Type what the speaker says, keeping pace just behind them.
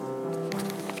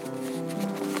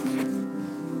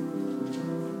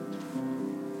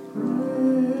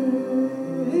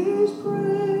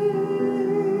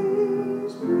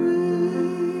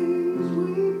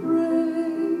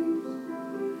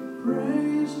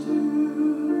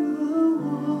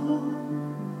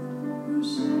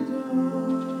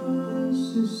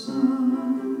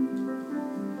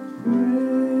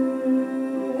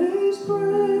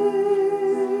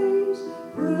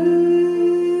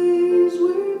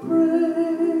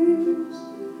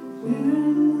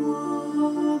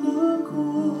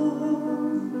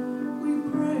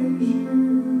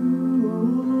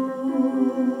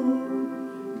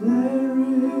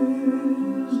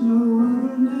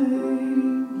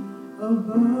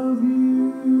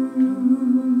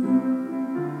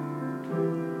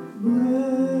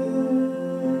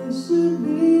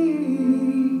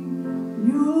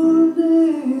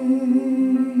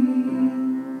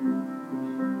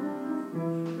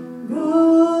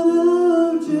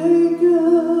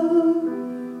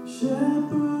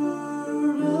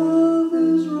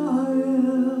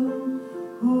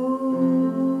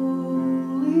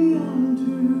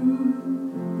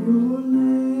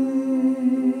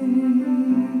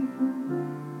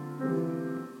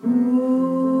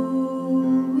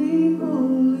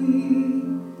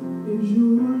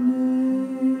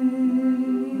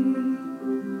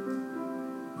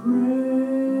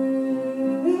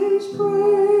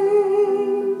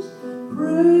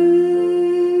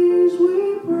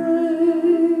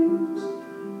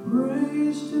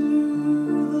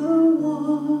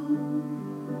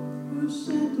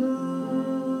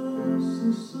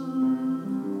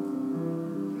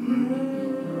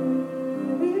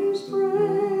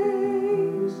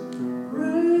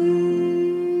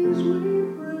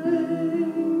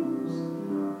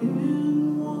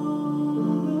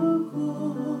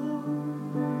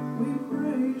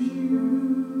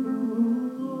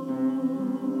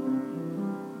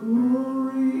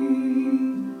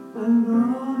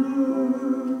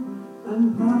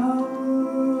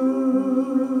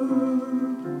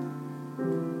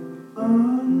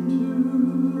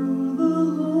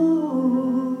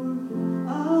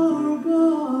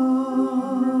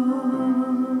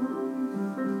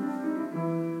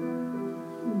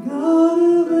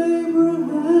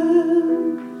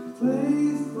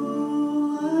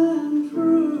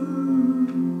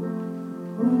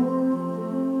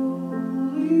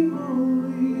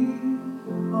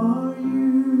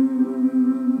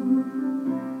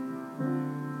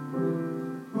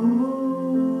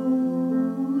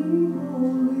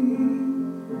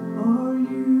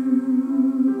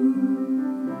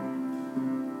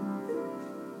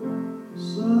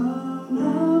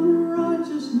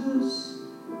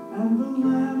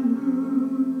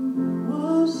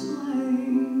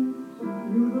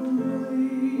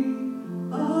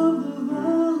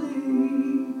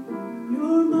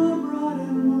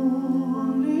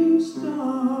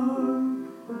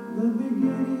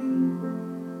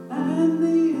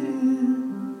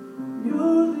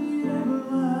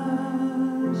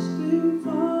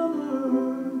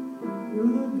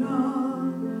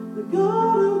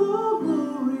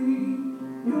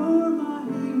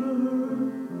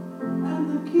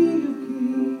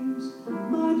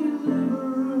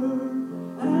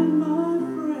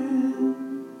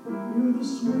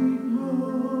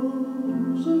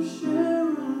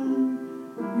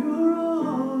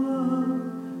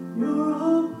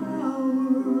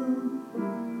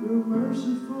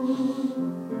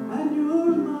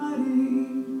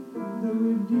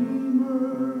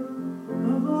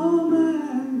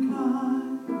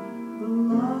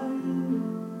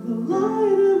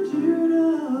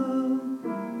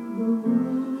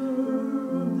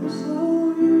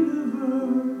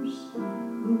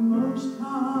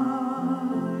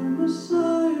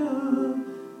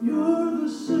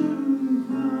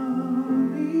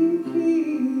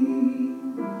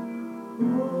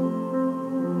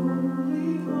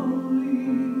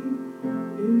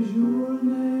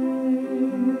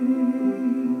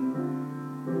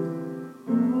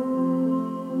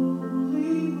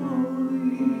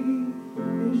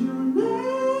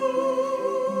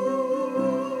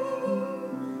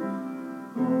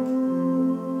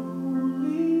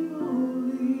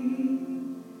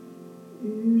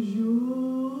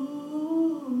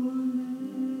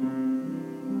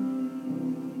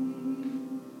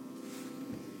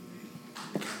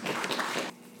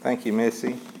Thank you,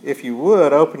 Missy. If you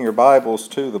would, open your Bibles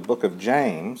to the book of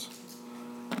James,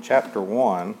 chapter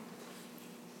 1.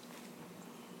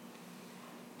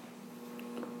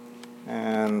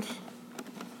 And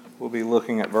we'll be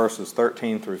looking at verses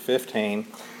 13 through 15.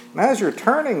 And as you're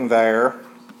turning there,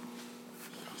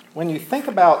 when you think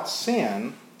about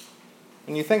sin,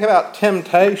 when you think about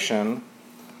temptation,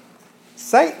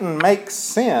 Satan makes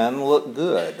sin look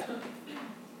good.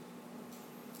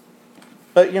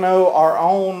 But, our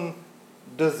own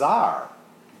desire,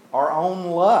 our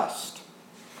own lust,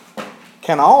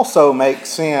 can also make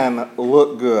sin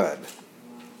look good.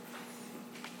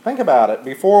 Think about it.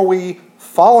 Before we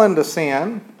fall into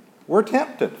sin, we're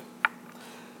tempted.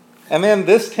 And then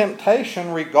this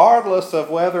temptation, regardless of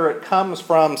whether it comes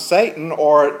from Satan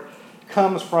or it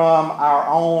comes from our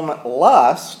own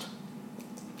lust,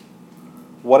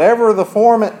 whatever the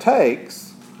form it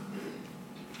takes,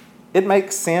 it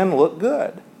makes sin look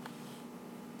good.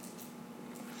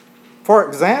 For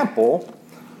example,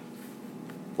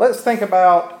 let's think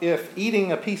about if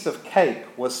eating a piece of cake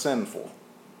was sinful.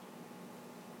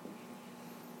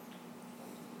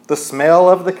 The smell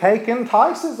of the cake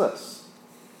entices us.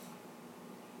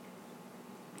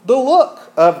 The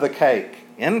look of the cake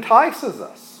entices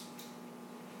us.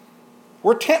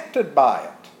 We're tempted by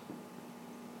it.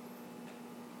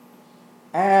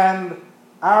 And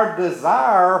our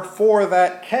desire for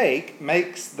that cake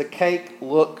makes the cake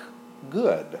look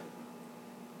good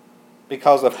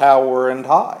because of how we're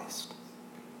enticed.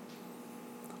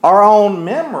 Our own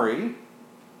memory,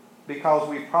 because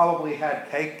we've probably had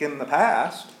cake in the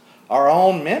past, our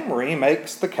own memory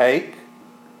makes the cake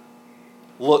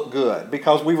look good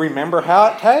because we remember how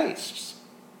it tastes.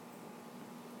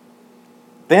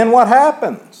 Then what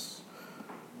happens?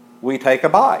 We take a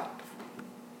bite.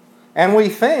 And we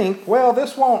think, well,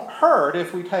 this won't hurt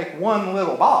if we take one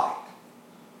little bite.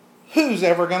 Who's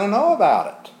ever going to know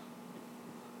about it?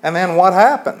 And then what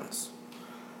happens?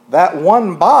 That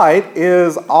one bite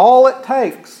is all it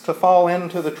takes to fall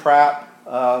into the trap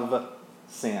of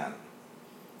sin.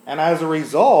 And as a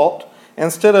result,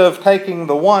 instead of taking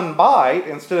the one bite,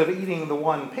 instead of eating the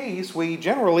one piece, we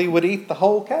generally would eat the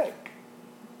whole cake.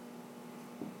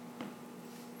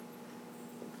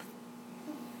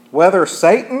 Whether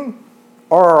Satan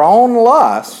or our own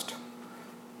lust,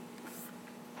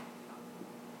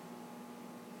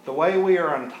 the way we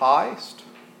are enticed,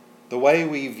 the way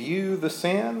we view the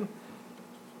sin,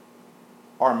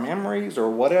 our memories, or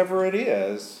whatever it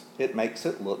is, it makes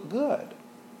it look good.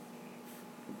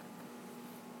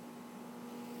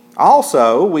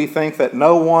 Also, we think that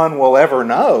no one will ever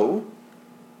know,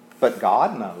 but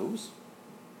God knows.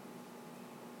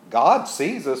 God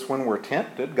sees us when we're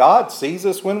tempted. God sees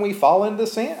us when we fall into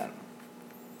sin.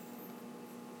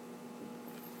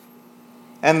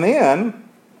 And then,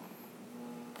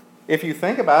 if you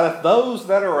think about it, those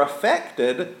that are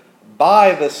affected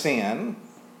by the sin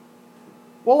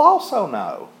will also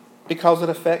know because it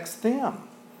affects them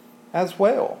as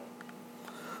well.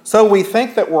 So we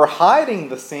think that we're hiding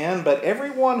the sin, but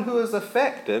everyone who is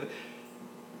affected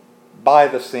by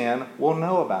the sin will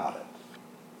know about it.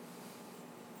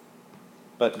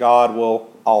 But God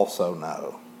will also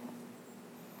know.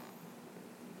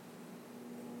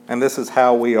 And this is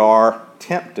how we are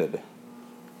tempted.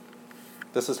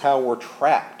 This is how we're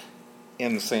trapped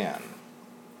in sin.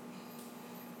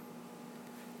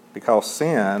 Because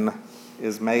sin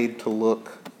is made to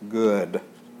look good.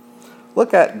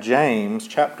 Look at James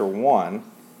chapter 1,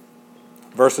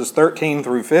 verses 13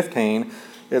 through 15.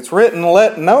 It's written,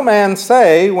 "Let no man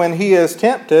say when he is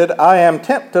tempted, I am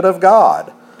tempted of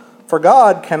God. For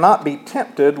God cannot be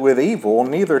tempted with evil,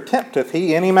 neither tempteth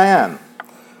he any man.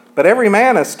 But every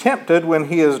man is tempted when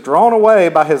he is drawn away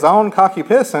by his own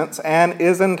concupiscence and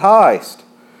is enticed.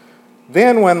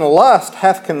 Then when lust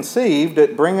hath conceived,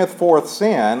 it bringeth forth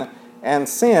sin, and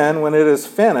sin, when it is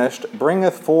finished,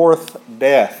 bringeth forth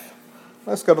death."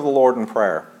 Let's go to the Lord in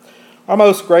prayer. Our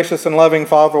most gracious and loving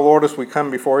Father, Lord, as we come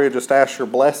before you, just ask your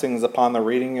blessings upon the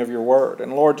reading of your word.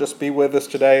 And Lord, just be with us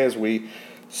today as we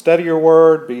study your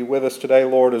word. Be with us today,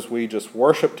 Lord, as we just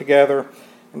worship together.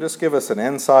 And just give us an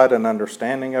insight and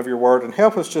understanding of your word. And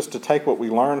help us just to take what we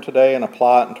learned today and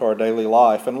apply it into our daily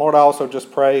life. And Lord, I also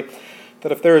just pray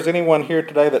that if there is anyone here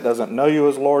today that doesn't know you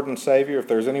as Lord and Savior, if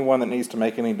there's anyone that needs to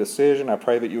make any decision, I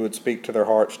pray that you would speak to their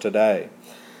hearts today.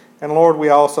 And Lord, we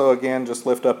also, again, just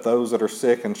lift up those that are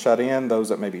sick and shut in, those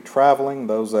that may be traveling,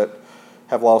 those that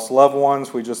have lost loved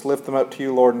ones. We just lift them up to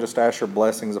you, Lord, and just ask your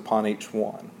blessings upon each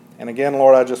one. And again,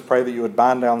 Lord, I just pray that you would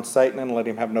bind down Satan and let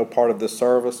him have no part of this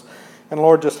service. And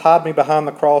Lord, just hide me behind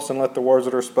the cross and let the words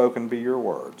that are spoken be your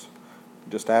words.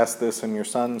 Just ask this in your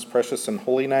Son's precious and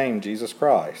holy name, Jesus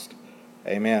Christ.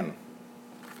 Amen.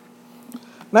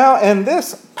 Now, in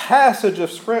this passage of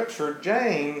Scripture,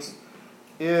 James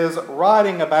is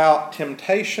writing about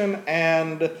temptation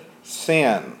and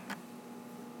sin.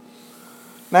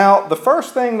 Now, the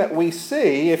first thing that we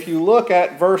see, if you look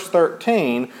at verse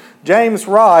 13, James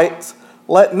writes,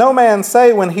 "Let no man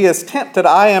say when he is tempted,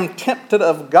 I am tempted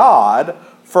of God,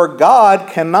 for God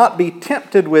cannot be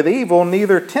tempted with evil,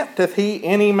 neither tempteth he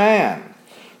any man."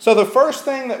 So the first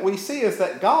thing that we see is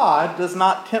that God does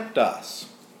not tempt us.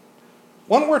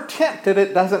 When we're tempted,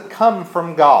 it doesn't come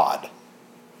from God.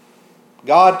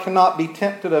 God cannot be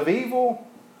tempted of evil,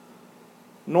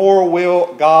 nor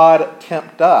will God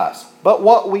tempt us. But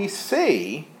what we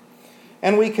see,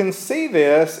 and we can see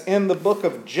this in the book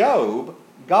of Job,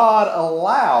 God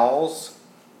allows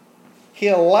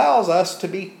us to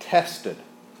be tested.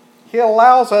 He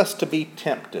allows us to be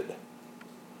tempted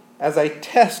as a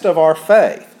test of our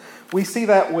faith. We see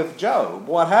that with Job.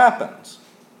 What happens?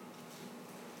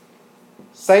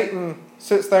 Satan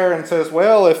sits there and says,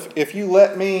 well, if you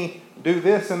let me do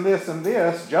this and this and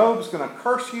this, Job's going to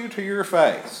curse you to your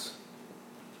face.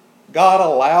 God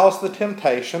allows the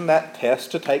temptation, that test,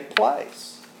 to take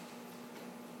place.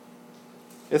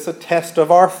 It's a test of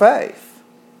our faith.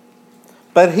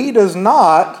 But He does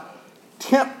not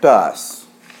tempt us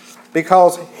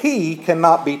because He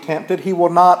cannot be tempted. He will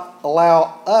not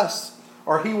allow us,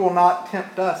 or He will not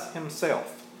tempt us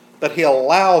Himself. But He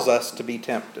allows us to be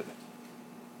tempted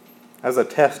as a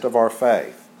test of our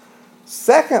faith.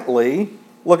 Secondly,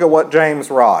 look at what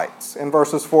James writes in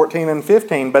verses 14 and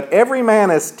 15. But every man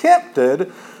is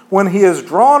tempted when he is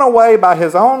drawn away by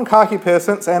his own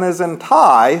concupiscence and is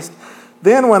enticed.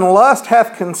 Then when lust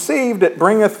hath conceived, it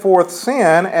bringeth forth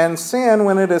sin, and sin,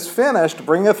 when it is finished,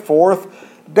 bringeth forth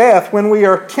death. When we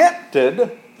are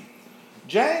tempted,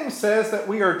 James says that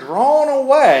we are drawn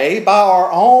away by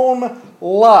our own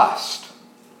lust.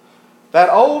 That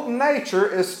old nature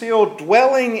is still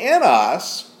dwelling in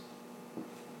us.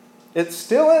 It's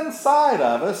still inside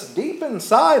of us, deep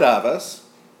inside of us.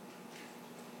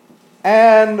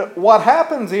 And what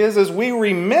happens is we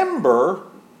remember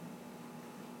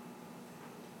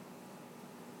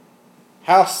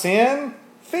how sin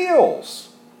feels.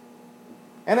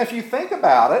 And if you think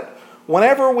about it,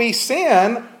 whenever we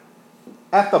sin,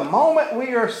 at the moment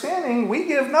we are sinning, we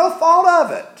give no thought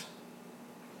of it.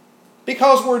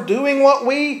 Because we're doing what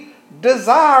we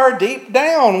desire deep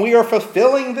down. We are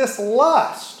fulfilling this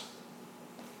lust.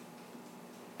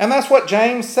 And that's what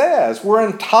James says. We're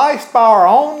enticed by our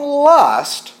own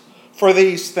lust for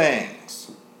these things.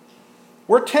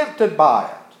 We're tempted by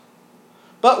it.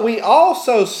 But we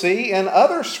also see in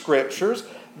other scriptures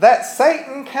that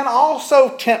Satan can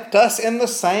also tempt us in the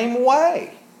same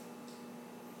way.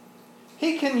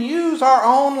 He can use our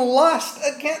own lust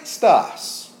against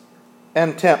us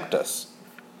and tempt us.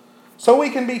 So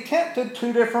we can be tempted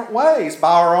two different ways,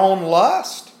 by our own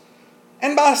lust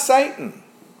and by Satan.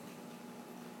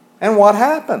 And what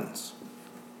happens?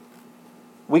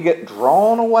 We get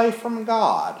drawn away from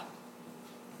God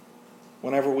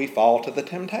whenever we fall to the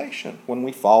temptation. When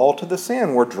we fall to the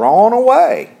sin, we're drawn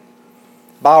away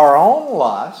by our own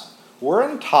lust, we're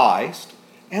enticed,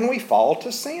 and we fall to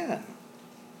sin.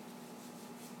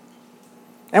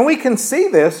 And we can see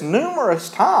this numerous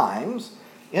times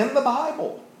in the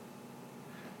Bible.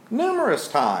 Numerous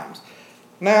times.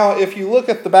 Now, if you look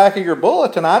at the back of your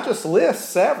bulletin, I just list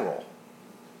several.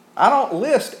 I don't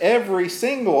list every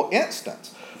single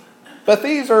instance. But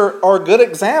these are good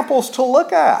examples to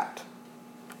look at.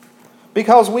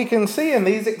 Because we can see in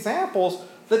these examples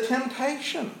the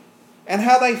temptation. And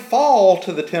how they fall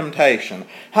to the temptation.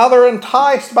 How they're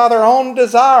enticed by their own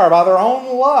desire, by their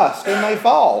own lust, and they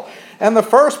fall. And the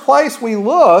first place we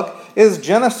look is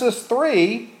Genesis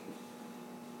 3,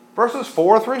 verses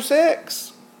 4 through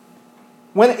 6.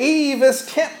 When Eve is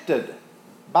tempted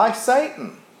by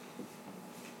Satan,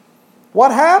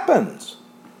 what happens?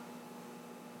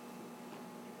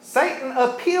 Satan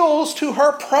appeals to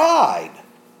her pride.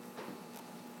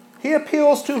 He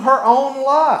appeals to her own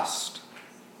lust.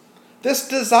 This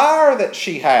desire that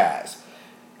she has.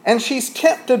 And she's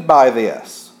tempted by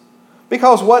this.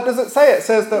 Because what does it say? It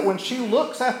says that when she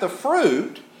looks at the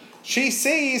fruit, she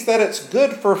sees that it's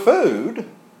good for food,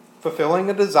 fulfilling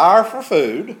a desire for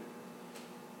food,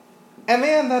 and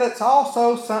then that it's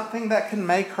also something that can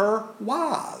make her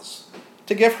wise,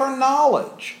 to give her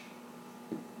knowledge.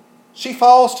 She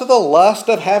falls to the lust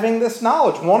of having this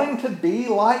knowledge, wanting to be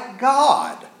like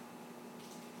God.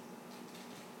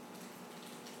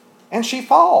 And she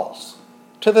falls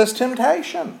to this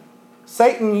temptation.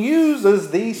 Satan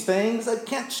uses these things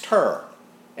against her,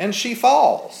 and she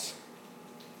falls.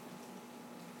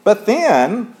 But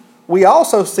then we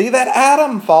also see that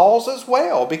Adam falls as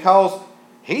well, because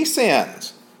he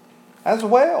sins as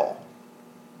well.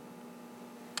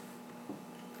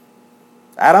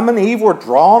 Adam and Eve were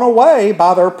drawn away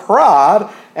by their pride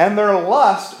and their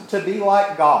lust to be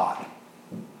like God.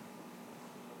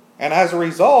 And as a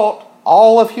result,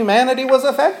 all of humanity was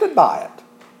affected by it.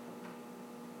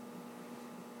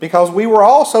 Because we were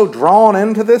also drawn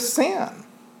into this sin.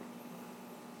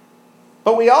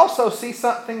 But we also see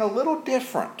something a little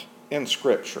different in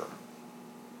Scripture.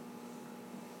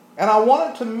 And I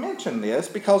wanted to mention this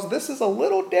because this is a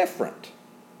little different.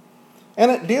 And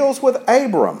it deals with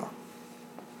Abram.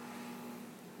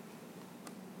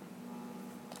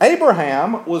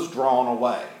 Abraham was drawn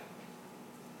away.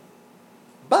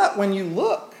 But when you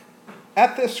look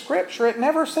at this scripture, it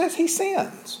never says he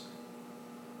sins.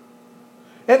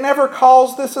 It never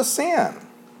calls this a sin.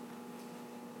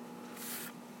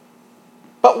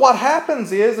 But what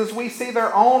happens is we see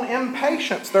their own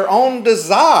impatience, their own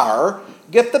desire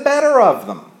get the better of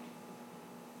them.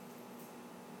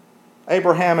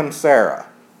 Abraham and Sarah.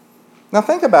 Now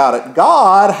think about it.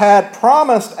 God had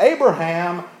promised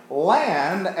Abraham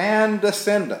land and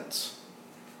descendants.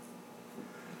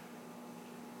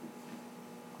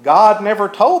 God never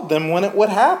told them when it would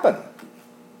happen.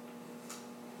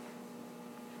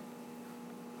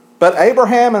 But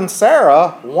Abraham and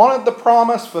Sarah wanted the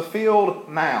promise fulfilled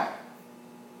now.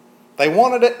 They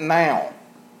wanted it now.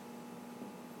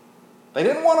 They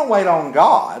didn't want to wait on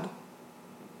God.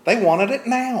 They wanted it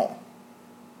now.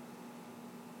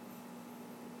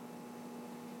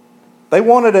 They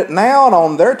wanted it now and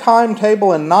on their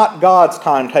timetable and not God's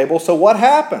timetable. So what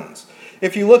happens?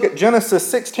 If you look at Genesis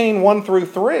 16, 1 through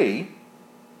 3,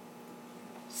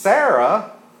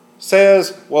 Sarah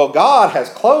says, well, God has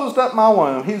closed up my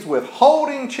womb. He's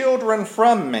withholding children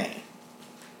from me.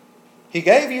 He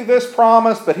gave you this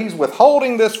promise, but He's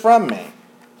withholding this from me.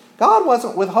 God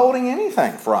wasn't withholding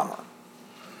anything from her.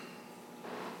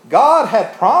 God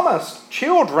had promised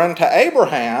children to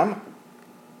Abraham,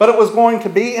 but it was going to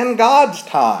be in God's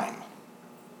time,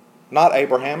 not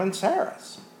Abraham and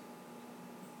Sarah's.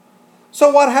 So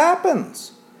what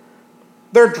happens?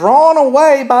 They're drawn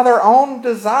away by their own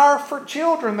desire for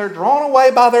children. They're drawn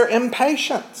away by their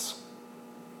impatience.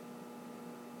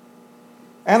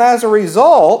 And as a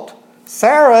result,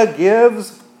 Sarah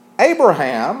gives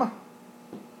Abraham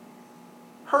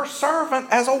her servant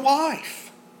as a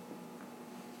wife.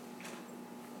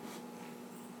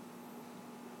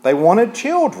 They wanted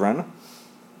children,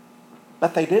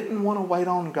 but they didn't want to wait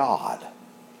on God.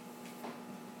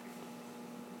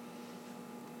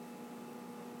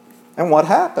 And what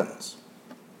happens?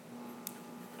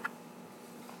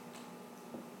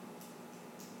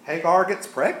 Hagar gets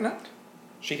pregnant.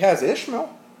 She has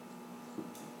Ishmael.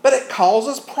 But it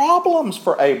causes problems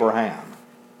for Abraham.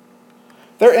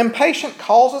 Their impatience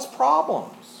causes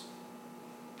problems.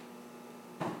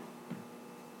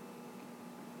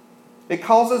 It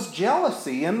causes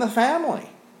jealousy in the family.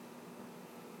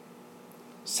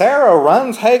 Sarah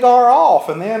runs Hagar off,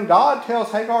 and then God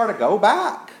tells Hagar to go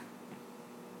back.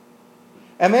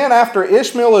 And then after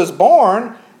Ishmael is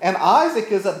born and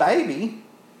Isaac is a baby,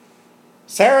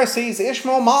 Sarah sees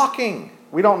Ishmael mocking.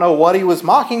 We don't know what he was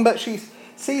mocking, but she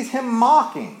sees him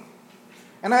mocking.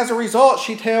 And as a result,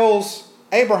 she tells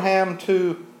Abraham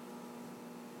to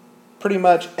pretty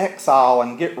much exile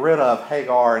and get rid of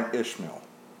Hagar and Ishmael.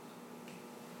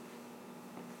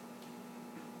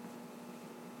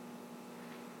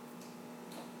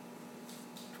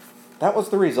 That was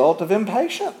the result of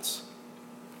impatience.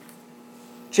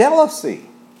 Jealousy.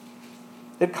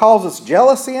 It causes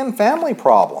jealousy and family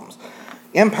problems.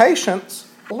 Impatience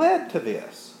led to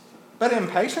this. But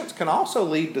impatience can also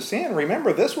lead to sin.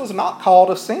 Remember, this was not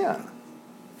called a sin,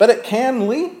 but it can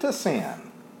lead to sin.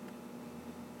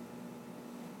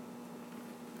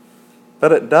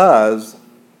 But it does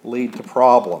lead to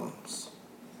problems.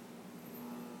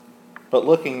 But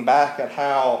looking back at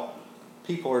how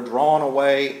people are drawn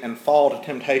away and fall to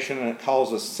temptation and it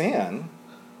causes sin,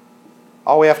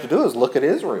 all we have to do is look at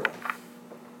Israel.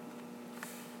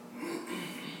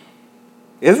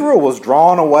 Israel was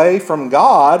drawn away from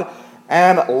God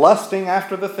and lusting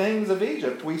after the things of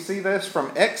Egypt. We see this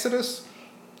from Exodus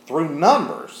through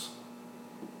Numbers,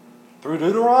 through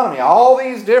Deuteronomy. All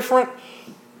these different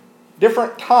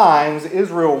times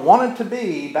Israel wanted to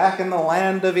be back in the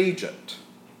land of Egypt,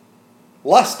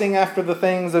 lusting after the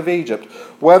things of Egypt.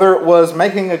 Whether it was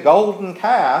making a golden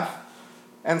calf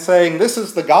and saying, this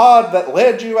is the God that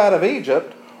led you out of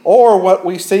Egypt, or what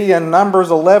we see in Numbers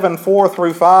 11, 4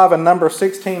 through 5 and Numbers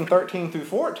 16, 13 through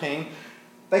 14,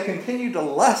 they continue to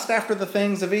lust after the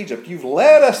things of Egypt. You've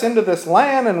led us into this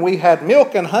land and we had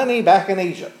milk and honey back in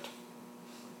Egypt.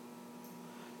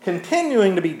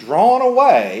 Continuing to be drawn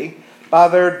away by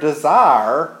their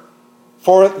desire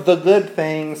for the good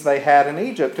things they had in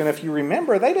Egypt. And if you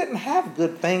remember, they didn't have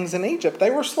good things in Egypt. They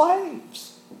were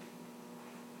slaves.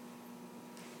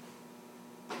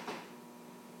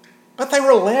 But they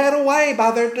were led away by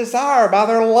their desire, by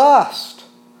their lust.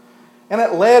 And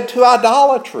it led to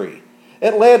idolatry.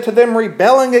 It led to them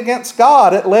rebelling against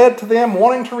God. It led to them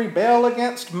wanting to rebel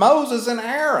against Moses and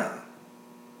Aaron.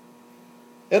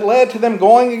 It led to them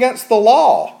going against the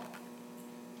law.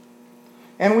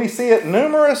 And we see it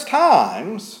numerous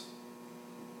times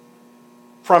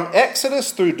from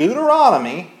Exodus through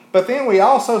Deuteronomy, but then we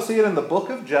also see it in the book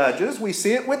of Judges. We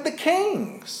see it with the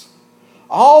kings.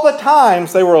 All the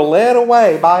times they were led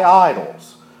away by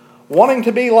idols, wanting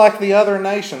to be like the other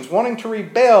nations, wanting to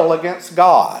rebel against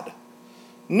God.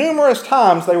 Numerous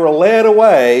times they were led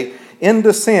away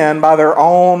into sin by their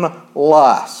own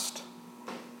lust.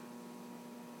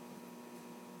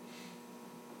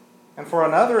 And for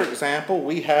another example,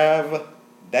 we have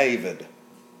David.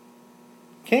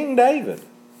 King David.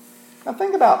 Now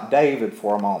think about David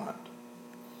for a moment.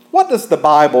 What does the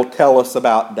Bible tell us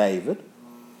about David?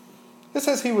 It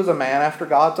says he was a man after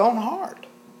God's own heart.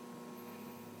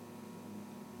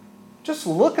 Just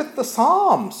look at the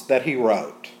Psalms that he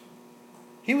wrote.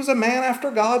 He was a man after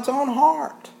God's own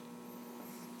heart.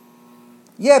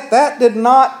 Yet that did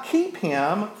not keep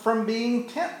him from being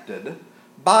tempted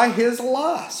by his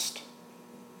lust.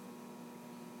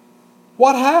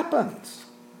 What happens?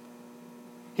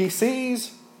 He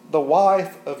sees the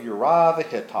wife of Uriah the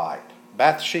Hittite,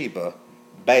 Bathsheba,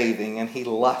 bathing, and he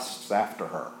lusts after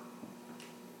her.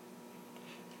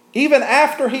 Even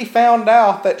after he found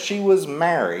out that she was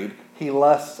married, he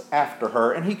lusts after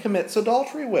her and he commits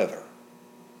adultery with her.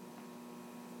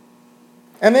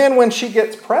 And then when she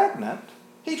gets pregnant,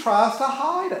 he tries to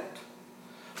hide it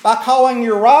by calling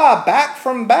Uriah back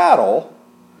from battle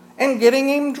and getting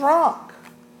him drunk.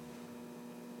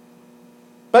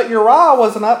 But Uriah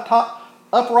was an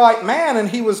upright man, and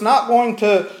he was not going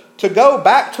to go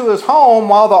back to his home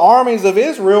while the armies of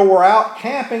Israel were out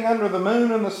camping under the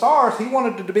moon and the stars. He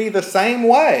wanted it to be the same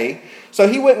way, so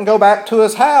he wouldn't go back to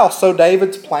his house. So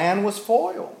David's plan was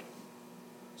foiled.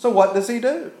 So what does he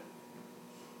do?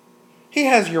 He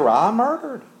has Uriah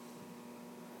murdered,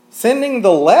 sending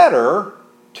the letter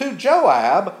to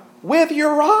Joab with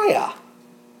Uriah.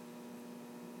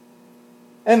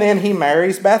 And then he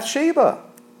marries Bathsheba,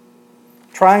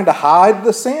 trying to hide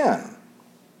the sin.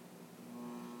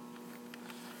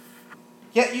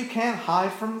 Yet you can't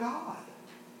hide from God.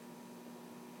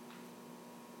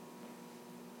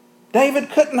 David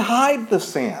couldn't hide the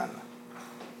sin.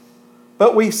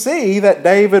 But we see that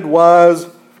David was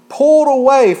pulled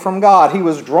away from God. He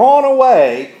was drawn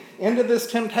away into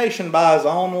this temptation by his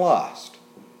own lust.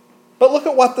 But look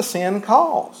at what the sin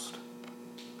caused.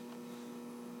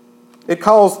 It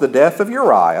caused the death of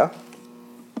Uriah,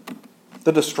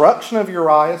 the destruction of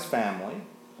Uriah's family.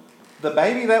 The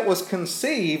baby that was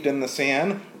conceived in the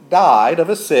sin died of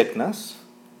a sickness.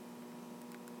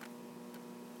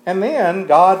 And then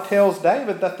God tells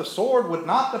David that the sword would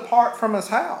not depart from his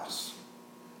house.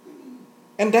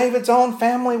 And David's own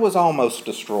family was almost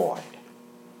destroyed.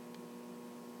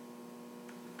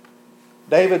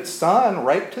 David's son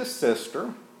raped his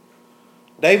sister.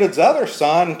 David's other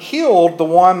son killed the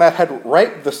one that had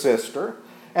raped the sister,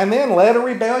 and then led a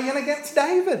rebellion against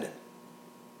David.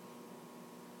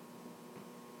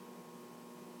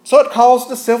 So it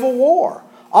caused a civil war.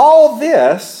 All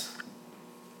this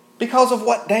because of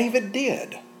what David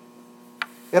did.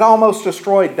 It almost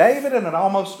destroyed David, and it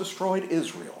almost destroyed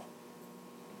Israel.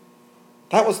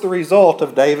 That was the result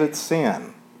of David's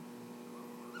sin.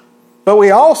 But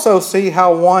we also see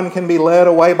how one can be led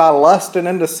away by lust and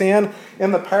into sin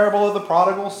in the parable of the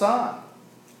prodigal son.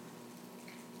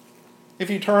 If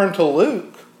you turn to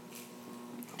Luke,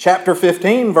 chapter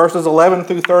 15, verses 11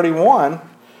 through 31,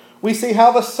 we see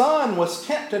how the son was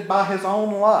tempted by his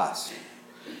own lust.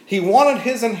 He wanted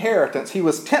his inheritance. He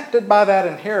was tempted by that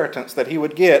inheritance that he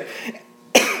would get.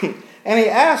 And he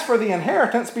asked for the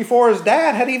inheritance before his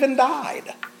dad had even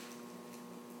died.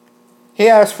 He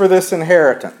asked for this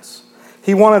inheritance.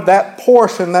 He wanted that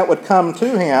portion that would come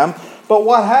to him. But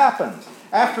what happens?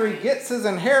 After he gets his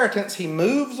inheritance, he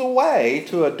moves away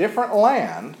to a different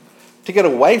land to get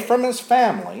away from his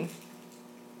family,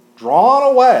 drawn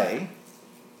away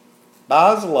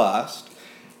by his lust,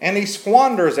 and he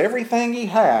squanders everything he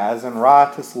has in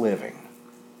riotous living.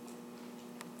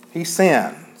 He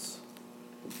sins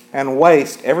and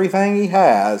wastes everything he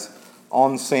has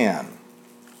on sin.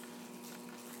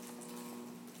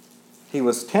 He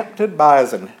was tempted by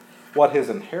what his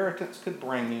inheritance could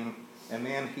bring him, and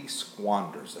then he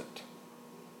squanders it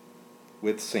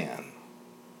with sin.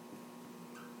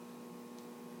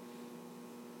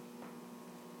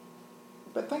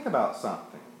 But think about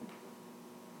something.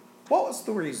 What was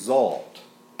the result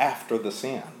after the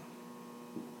sin?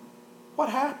 What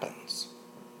happens?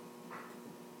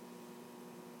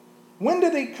 When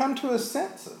did he come to his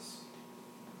senses?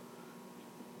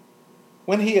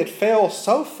 When he had failed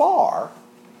so far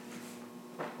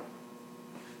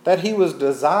that he was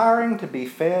desiring to be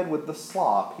fed with the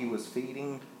slop he was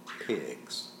feeding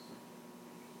pigs.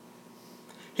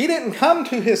 He didn't come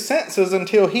to his senses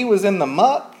until he was in the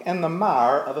muck and the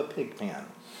mire of a pig pen.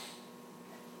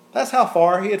 That's how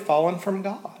far he had fallen from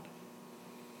God.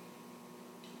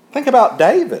 Think about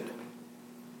David.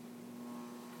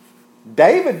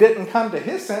 David didn't come to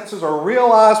his senses or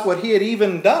realize what he had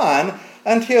even done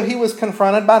until he was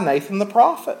confronted by Nathan the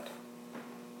prophet.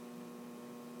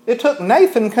 It took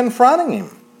Nathan confronting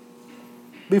him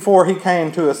before he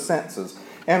came to his senses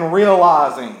and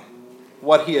realizing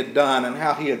what he had done and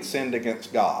how he had sinned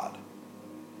against God.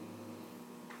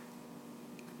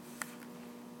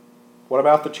 What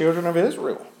about the children of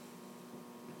Israel?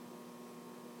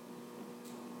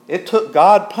 It took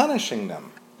God punishing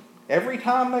them. Every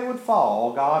time they would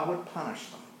fall, God would punish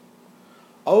them.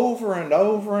 Over and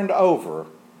over and over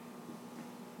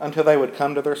until they would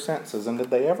come to their senses. And did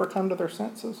they ever come to their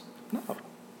senses? No.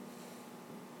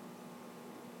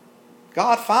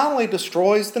 God finally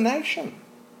destroys the nation.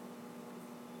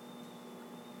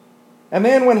 And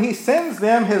then when he sends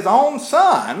them his own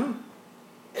son,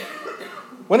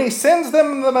 when he sends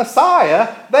them the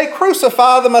Messiah, they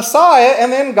crucify the Messiah,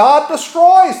 and then God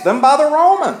destroys them by the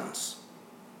Romans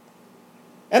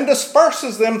and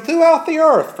disperses them throughout the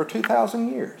earth for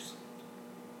 2,000 years.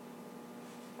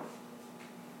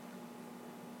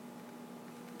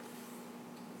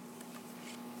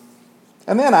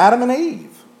 And then Adam and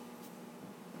Eve.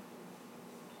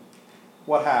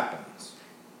 What happens?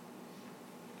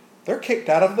 They're kicked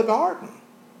out of the garden.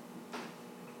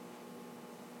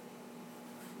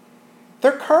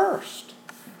 They're cursed.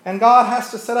 And God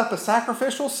has to set up a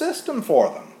sacrificial system for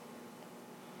them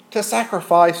to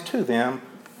sacrifice to them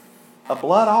a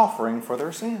blood offering for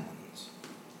their sins.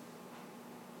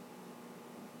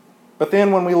 But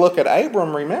then when we look at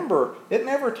Abram, remember, it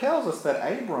never tells us that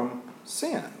Abram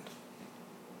sinned.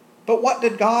 But what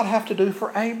did God have to do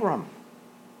for Abram?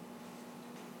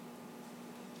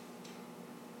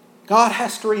 God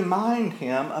has to remind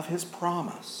him of his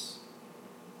promise.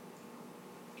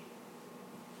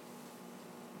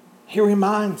 He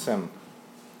reminds him,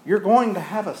 you're going to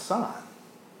have a son.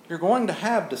 You're going to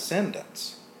have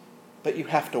descendants. But you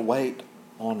have to wait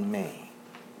on me.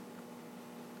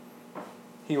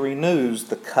 He renews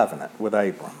the covenant with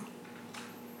Abram.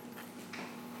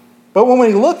 But when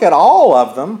we look at all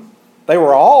of them, they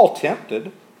were all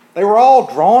tempted. They were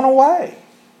all drawn away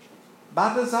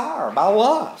by desire, by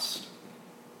lust.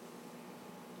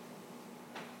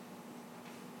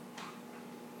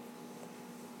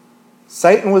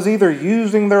 Satan was either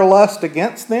using their lust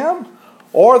against them,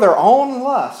 or their own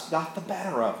lust got the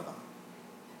better of them.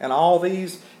 And all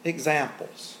these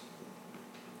examples.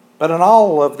 But in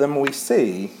all of them we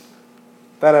see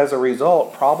that as a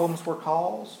result, problems were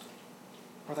caused,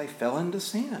 or they fell into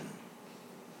sin.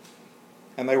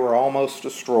 And they were almost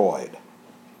destroyed.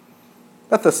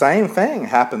 But the same thing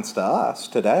happens to us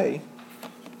today.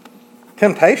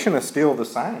 Temptation is still the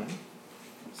same.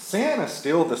 Sin is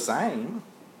still the same.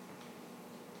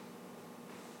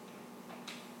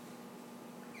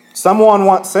 Someone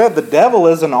once said the devil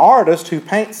is an artist who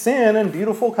paints sin in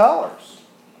beautiful colors.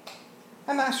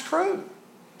 And that's true.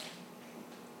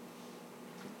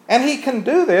 And he can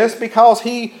do this because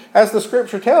he, as the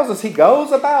scripture tells us, he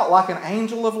goes about like an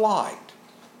angel of light.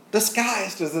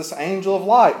 Disguised as this angel of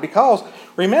light. Because,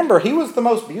 remember, he was the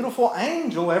most beautiful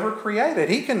angel ever created.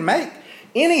 He can make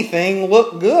anything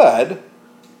look good.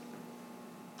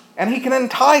 And he can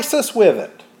entice us with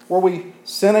it where we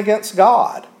sin against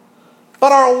God.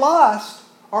 But our lust,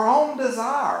 our own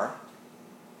desire,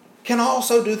 can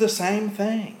also do the same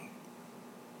thing.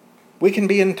 We can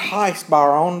be enticed by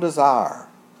our own desire.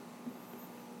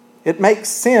 It makes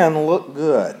sin look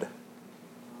good.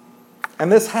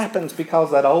 And this happens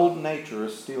because that old nature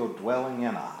is still dwelling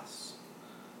in us.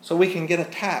 So we can get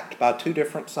attacked by two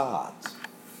different sides.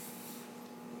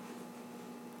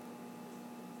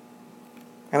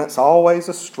 And it's always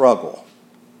a struggle.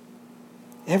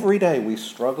 Every day we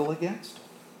struggle against it.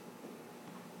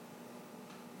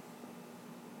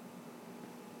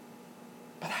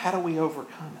 But how do we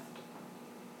overcome it?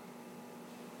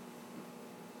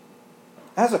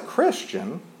 As a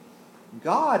Christian,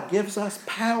 God gives us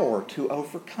power to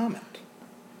overcome it.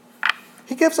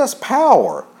 He gives us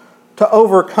power to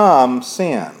overcome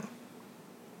sin.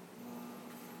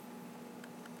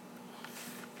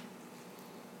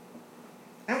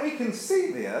 And we can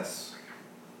see this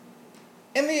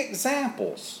in the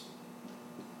examples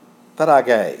that I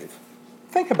gave.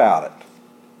 Think about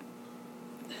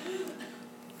it.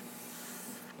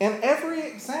 In every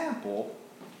example,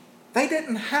 they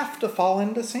didn't have to fall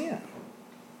into sin.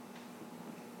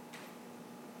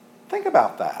 Think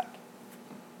about that.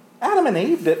 Adam and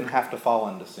Eve didn't have to fall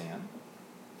into sin.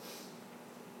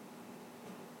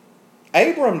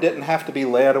 Abram didn't have to be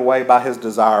led away by his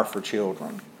desire for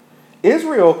children.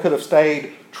 Israel could have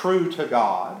stayed true to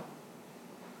God.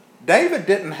 David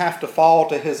didn't have to fall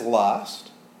to his lust.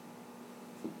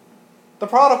 The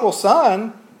prodigal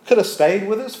son could have stayed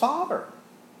with his father.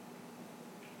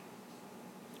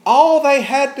 All they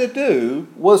had to do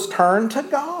was turn to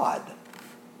God.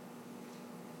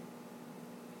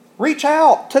 Reach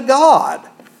out to God.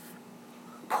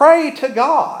 Pray to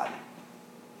God.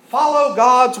 Follow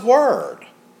God's word.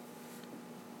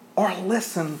 Or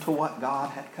listen to what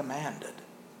God had commanded.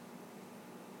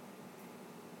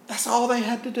 That's all they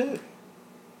had to do.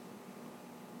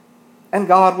 And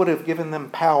God would have given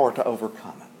them power to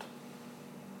overcome it.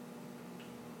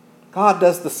 God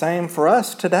does the same for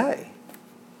us today.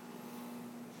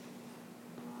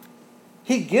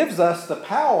 He gives us the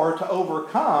power to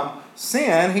overcome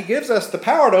sin. He gives us the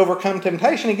power to overcome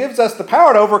temptation. He gives us the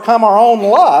power to overcome our own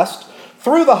lust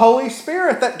through the Holy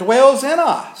Spirit that dwells in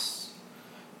us.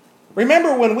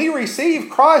 Remember, when we receive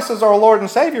Christ as our Lord and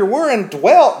Savior, we're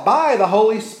indwelt by the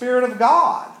Holy Spirit of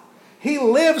God. He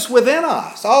lives within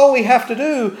us. All we have to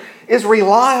do is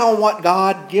rely on what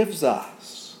God gives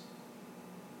us.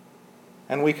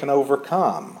 And we can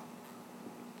overcome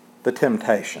the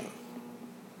temptation.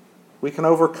 We can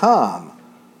overcome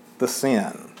the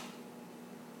sin.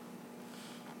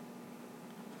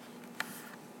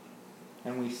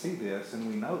 And we see this and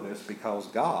we know this because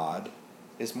God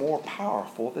is more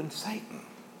powerful than Satan.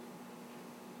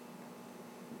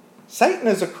 Satan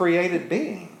is a created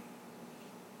being.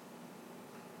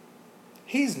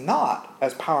 He's not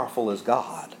as powerful as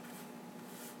God.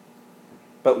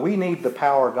 But we need the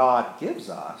power God gives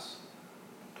us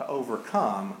to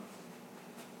overcome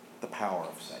the power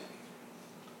of Satan.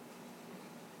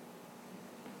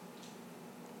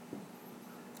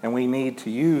 And we need to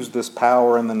use this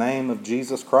power in the name of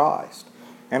Jesus Christ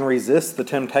and resist the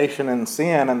temptation and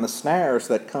sin and the snares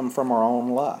that come from our own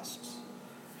lusts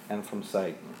and from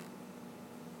Satan.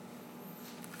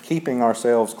 Keeping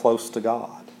ourselves close to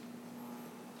God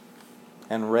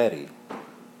and ready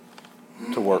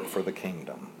to work for the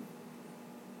kingdom.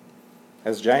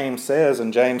 As James says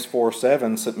in James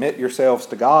 4:7, submit yourselves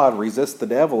to God, resist the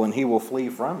devil, and he will flee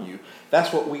from you.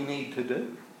 That's what we need to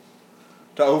do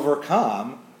to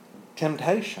overcome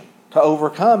temptation, to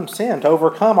overcome sin, to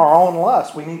overcome our own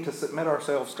lust. We need to submit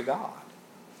ourselves to God.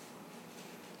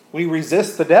 We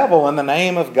resist the devil in the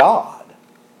name of God.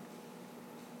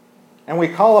 And we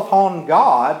call upon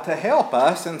God to help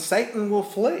us, and Satan will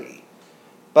flee.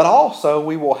 But also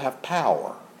we will have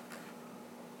power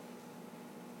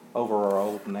over our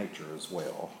old nature as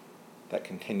well that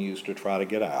continues to try to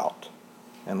get out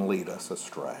and lead us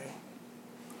astray.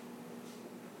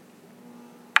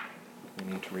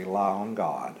 We need to rely on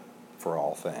God for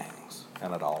all things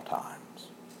and at all times.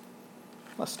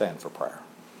 Let's stand for prayer.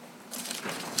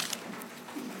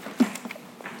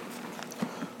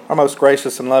 Our most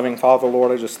gracious and loving Father,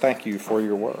 Lord, I just thank you for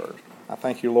your word. I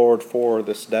thank you, Lord, for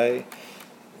this day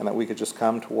and that we could just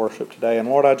come to worship today. And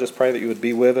Lord, I just pray that you would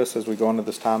be with us as we go into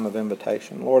this time of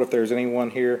invitation. Lord, if there's anyone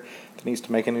here that needs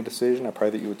to make any decision, I pray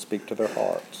that you would speak to their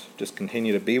hearts. Just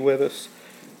continue to be with us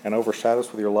and overshadow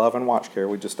us with your love and watch care.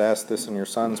 We just ask this in your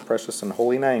Son's precious and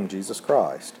holy name, Jesus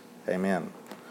Christ. Amen.